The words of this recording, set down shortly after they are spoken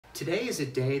Today is a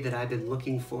day that I've been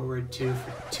looking forward to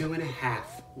for 2.5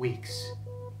 weeks.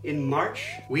 In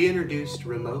March, we introduced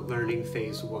Remote Learning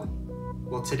Phase 1.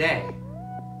 Well, today,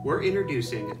 we're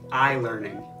introducing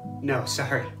iLearning. No,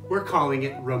 sorry, we're calling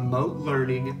it Remote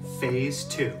Learning Phase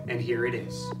 2, and here it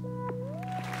is.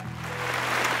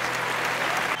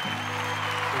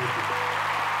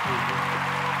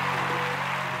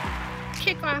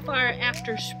 Kick off our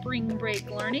after spring break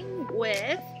learning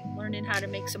with learning how to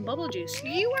make some bubble juice.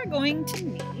 You are going to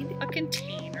need a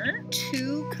container,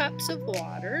 2 cups of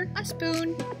water, a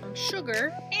spoon, some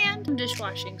sugar, and some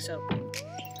dishwashing soap.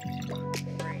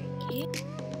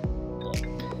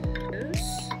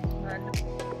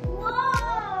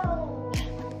 Whoa!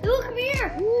 Look, come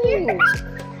here!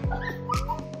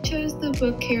 Chose the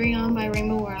book Carry On by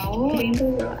Rainbow Rowell.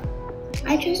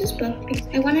 I chose this book because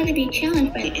I wanted to be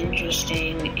challenged by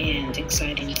Interesting and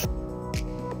exciting.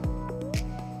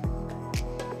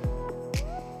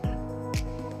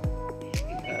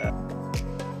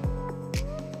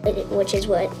 which is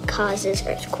what causes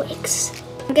earthquakes.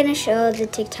 I'm going to show the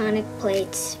tectonic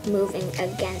plates moving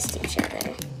against each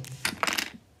other.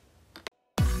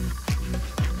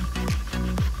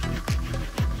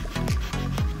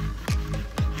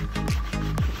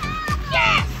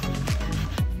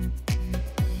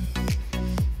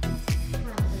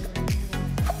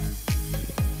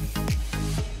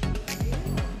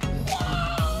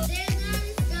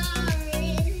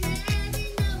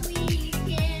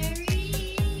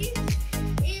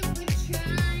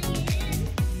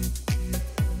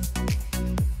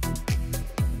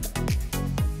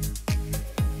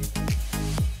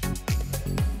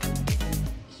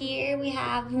 Here we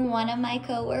have one of my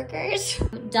coworkers.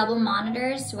 Double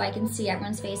monitors so I can see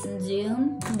everyone's face in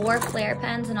Zoom. More flare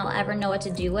pens than I'll ever know what to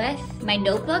do with. My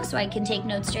notebook so I can take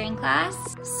notes during class.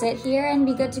 Sit here and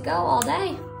be good to go all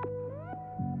day.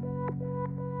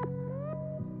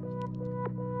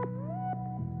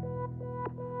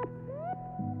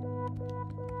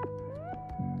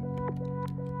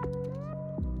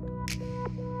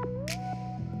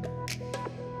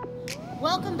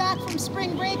 Welcome back from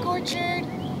spring break, Orchard.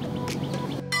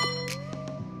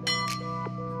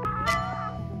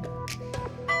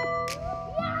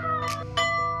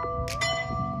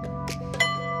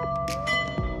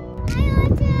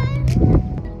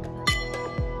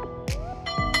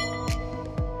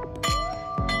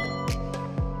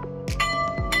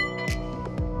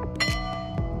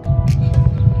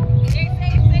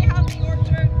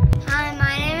 Hi,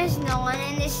 my name is Nolan,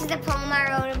 and this is the poem I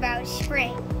wrote about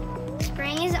spring.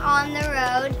 Spring is on the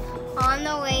road, on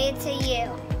the way to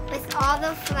you, with all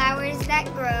the flowers that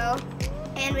grow,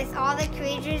 and with all the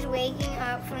creatures waking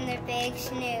up from their big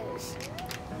snooze.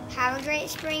 Have a great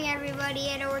spring, everybody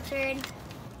at Orchard.